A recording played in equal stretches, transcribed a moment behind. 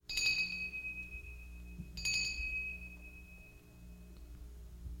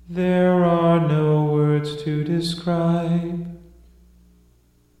There are no words to describe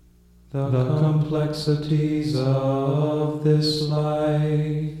the complexities of this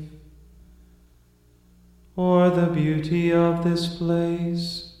life, or the beauty of this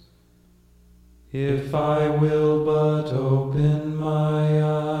place, if I will but open my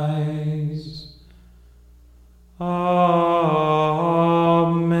eyes. Amen.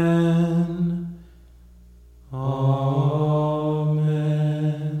 Amen.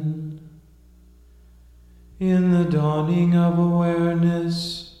 In the dawning of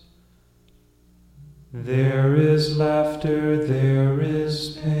awareness, there is laughter, there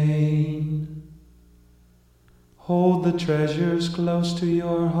is pain. Hold the treasures close to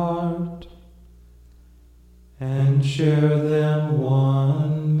your heart and share them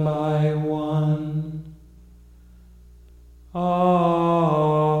one by one. Amen.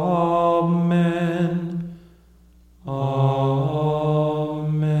 Amen.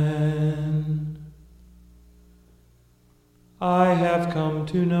 I have come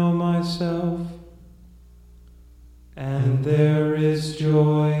to know myself, and there is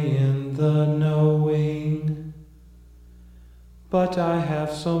joy in the knowing. But I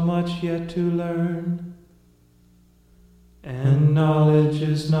have so much yet to learn, and knowledge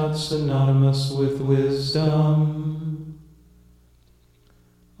is not synonymous with wisdom.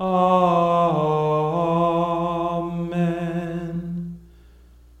 Amen.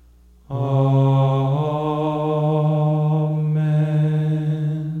 Amen.